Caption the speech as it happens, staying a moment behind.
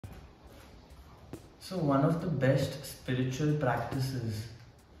So one of the best spiritual practices,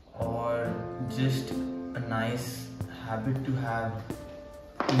 or just a nice habit to have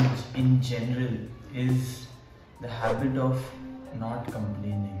in general, is the habit of not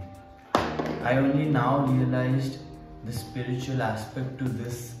complaining. I only now realized the spiritual aspect to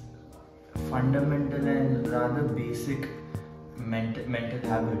this fundamental and rather basic mental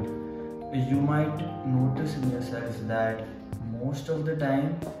habit. You might notice in yourself that most of the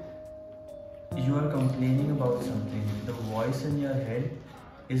time you are complaining about something. The voice in your head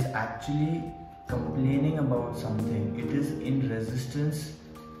is actually complaining about something. It is in resistance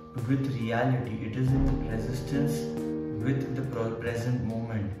with reality. It is in resistance with the present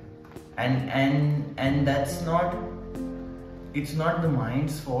moment. And that's not, it's not the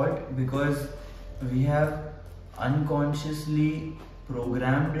mind's fault, because we have unconsciously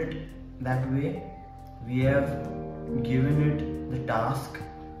programmed it that way. We have given it the task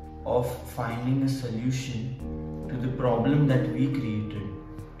of finding a solution to the problem that we created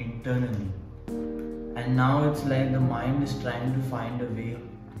internally. And now it's like the mind is trying to find a way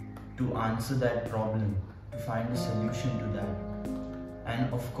to answer that problem, to find a solution to that.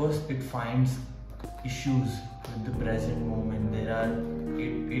 And of course it finds issues with the present moment.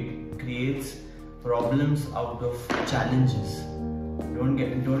 It creates problems out of challenges.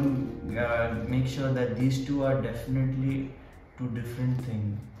 Make sure that these two are definitely two different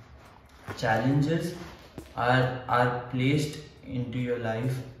things. Challenges are placed into your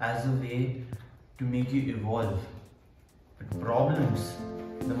life as a way to make you evolve. But problems,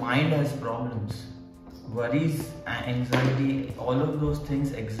 the mind has problems. Worries, anxiety, all of those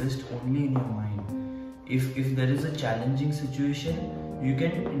things exist only in your mind. If there is a challenging situation, you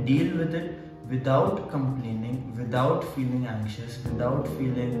can deal with it without complaining, without feeling anxious, without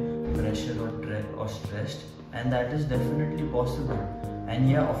feeling pressure or stressed, and that is definitely possible. And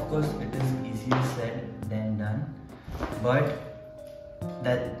yeah, of course it is easier said than done, but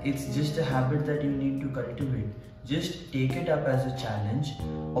that it's just a habit that you need to cultivate. Just take it up as a challenge.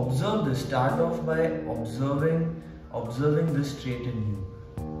 Observe this. Start off by observing this trait in you.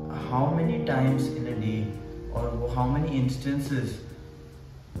 How many times in a day, or how many instances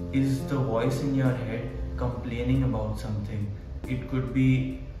is the voice in your head complaining about something? It could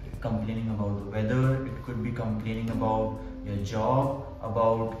be complaining about the weather, it could be complaining about your job,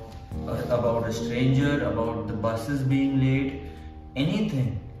 about a stranger, about the buses being late,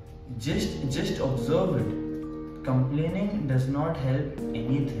 anything. Just observe it. Complaining does not help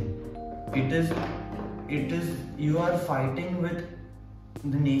anything. It is you are fighting with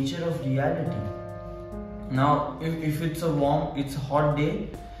the nature of reality. Now if it's a hot day,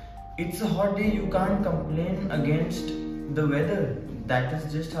 you can't complain against the weather. That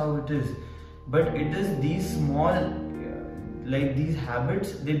is just how it is. But it is these small, like these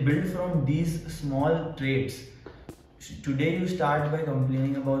habits, they build from these small traits. Today you start by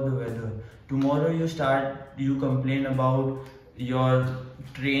complaining about the weather. Tomorrow you complain about your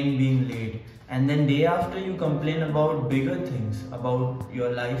train being late. And then day after you complain about bigger things, about your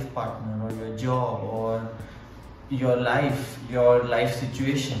life partner or your job or your life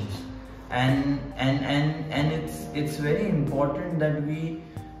situations. And it's very important that we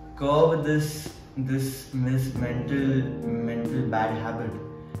curb this mental bad habit.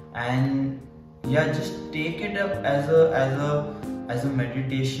 And yeah, just take it up as a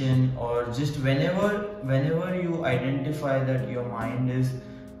meditation, or just whenever you identify that your mind is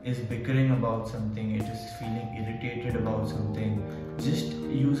bickering about something, it is feeling irritated about something, just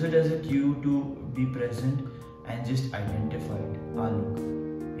use it as a cue to be present and just identify it. Look,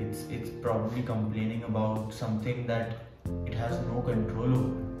 it's probably complaining about something that it has no control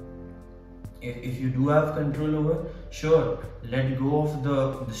over. If you do have control over, sure, let go of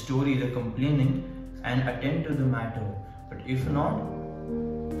the story, the complaining, and attend to the matter. But if not,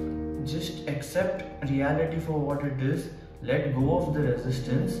 just accept reality for what it is, let go of the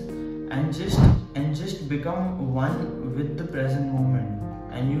resistance, and just become one with the present moment.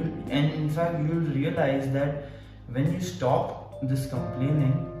 And in fact you'll realize that when you stop this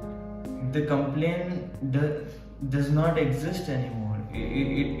complaining, the complaint does not exist anymore.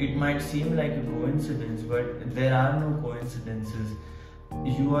 It might seem like a coincidence, but there are no coincidences.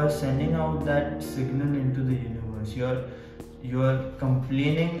 You are sending out that signal into the universe. You're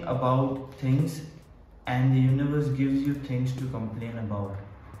complaining about things, and the universe gives you things to complain about.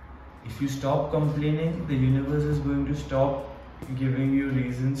 If you stop complaining, the universe is going to stop giving you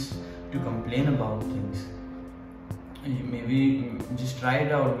reasons to complain about things. Maybe just try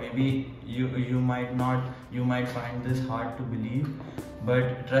it out. Maybe you might find this hard to believe,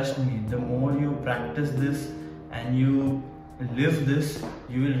 but trust me, the more you practice this and you live this,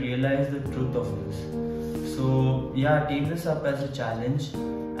 you will realize the truth of this. So yeah, take this up as a challenge,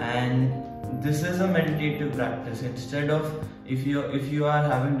 and this is a meditative practice. Instead of, if you are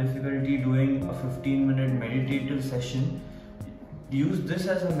having difficulty doing a 15-minute meditative session, use this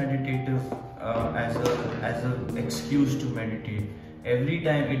as a meditative as a excuse to meditate every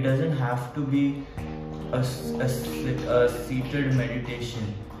time. It doesn't have to be a seated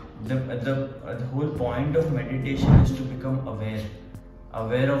meditation. The whole point of meditation is to become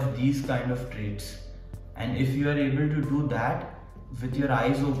aware of these kind of traits, and if you are able to do that with your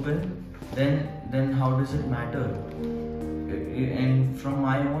eyes open, then how does it matter? And from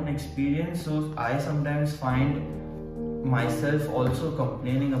my own experience, so I sometimes find myself also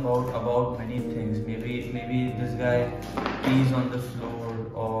complaining about many things. Maybe this guy pees on the floor,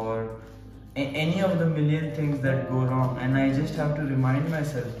 or any of the million things that go wrong, and I just have to remind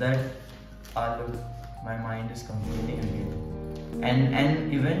myself that look, my mind is complaining again.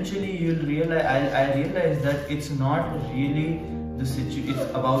 And eventually you'll realize, I realize that it's not really it's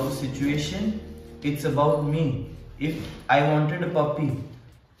about the situation, it's about me. If I wanted a puppy,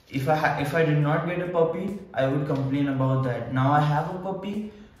 if I did not get a puppy, I would complain about that. Now I have a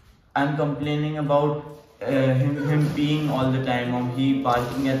puppy, I'm complaining about him peeing all the time, or he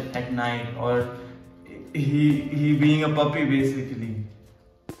barking at night, or he being a puppy basically.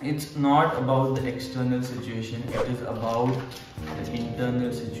 It's not about the external situation, it is about the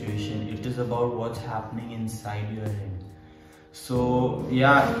internal situation. It is about what's happening inside your head. So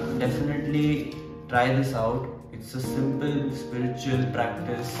yeah, definitely try this out. It's a simple spiritual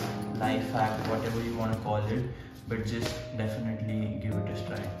practice, life hack, whatever you want to call it, but just definitely give it a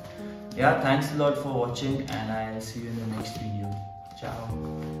try. Yeah, thanks a lot for watching, and I'll see you in the next video. Ciao.